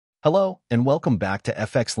Hello, and welcome back to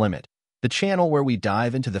FX Limit, the channel where we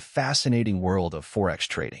dive into the fascinating world of Forex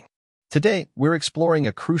trading. Today, we're exploring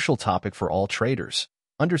a crucial topic for all traders,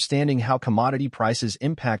 understanding how commodity prices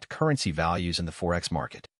impact currency values in the Forex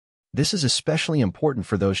market. This is especially important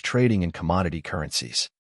for those trading in commodity currencies.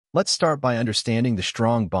 Let's start by understanding the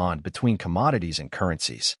strong bond between commodities and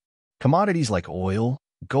currencies. Commodities like oil,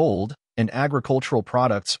 gold, and agricultural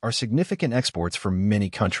products are significant exports for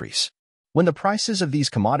many countries. When the prices of these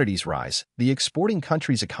commodities rise, the exporting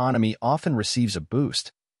country's economy often receives a boost,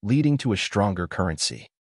 leading to a stronger currency.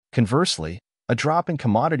 Conversely, a drop in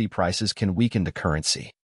commodity prices can weaken the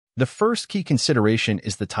currency. The first key consideration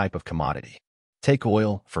is the type of commodity. Take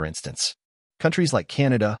oil, for instance. Countries like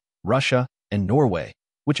Canada, Russia, and Norway,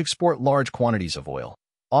 which export large quantities of oil,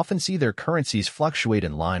 often see their currencies fluctuate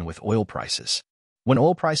in line with oil prices. When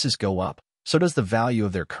oil prices go up, so does the value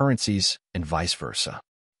of their currencies, and vice versa.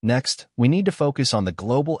 Next, we need to focus on the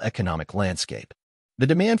global economic landscape. The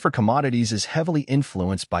demand for commodities is heavily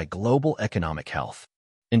influenced by global economic health.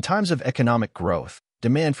 In times of economic growth,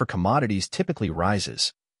 demand for commodities typically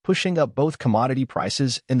rises, pushing up both commodity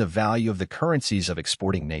prices and the value of the currencies of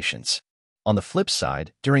exporting nations. On the flip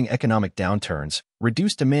side, during economic downturns,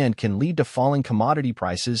 reduced demand can lead to falling commodity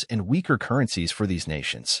prices and weaker currencies for these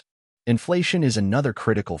nations. Inflation is another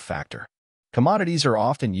critical factor. Commodities are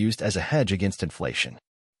often used as a hedge against inflation.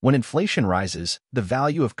 When inflation rises, the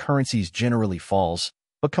value of currencies generally falls,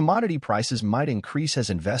 but commodity prices might increase as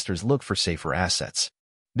investors look for safer assets.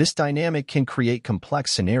 This dynamic can create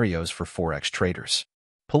complex scenarios for Forex traders.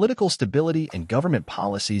 Political stability and government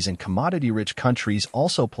policies in commodity-rich countries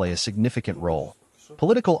also play a significant role.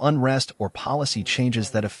 Political unrest or policy changes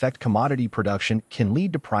that affect commodity production can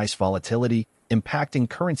lead to price volatility, impacting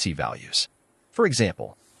currency values. For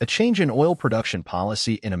example, a change in oil production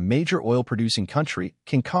policy in a major oil-producing country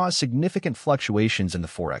can cause significant fluctuations in the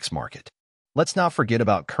Forex market. Let's not forget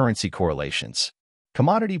about currency correlations.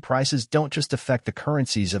 Commodity prices don't just affect the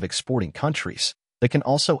currencies of exporting countries, they can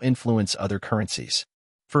also influence other currencies.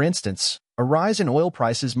 For instance, a rise in oil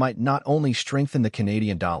prices might not only strengthen the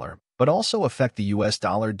Canadian dollar, but also affect the US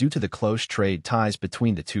dollar due to the close trade ties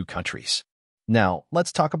between the two countries. Now,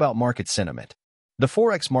 let's talk about market sentiment. The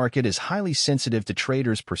Forex market is highly sensitive to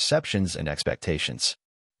traders' perceptions and expectations.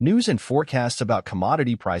 News and forecasts about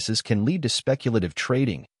commodity prices can lead to speculative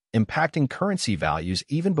trading, impacting currency values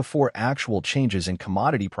even before actual changes in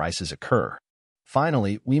commodity prices occur.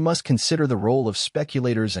 Finally, we must consider the role of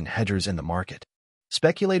speculators and hedgers in the market.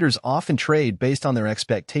 Speculators often trade based on their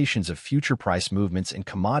expectations of future price movements in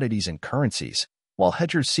commodities and currencies, while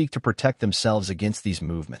hedgers seek to protect themselves against these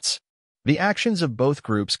movements. The actions of both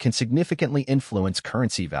groups can significantly influence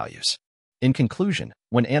currency values. In conclusion,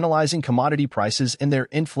 when analyzing commodity prices and their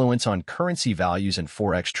influence on currency values in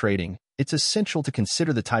Forex trading, it's essential to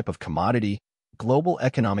consider the type of commodity, global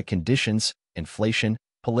economic conditions, inflation,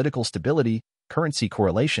 political stability, currency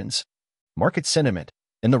correlations, market sentiment,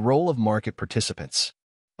 and the role of market participants.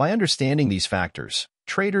 By understanding these factors,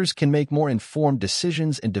 traders can make more informed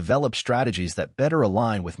decisions and develop strategies that better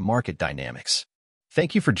align with market dynamics.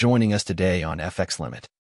 Thank you for joining us today on FX Limit.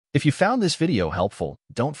 If you found this video helpful,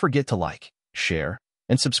 don't forget to like, share,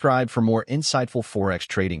 and subscribe for more insightful Forex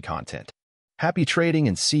trading content. Happy trading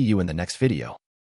and see you in the next video.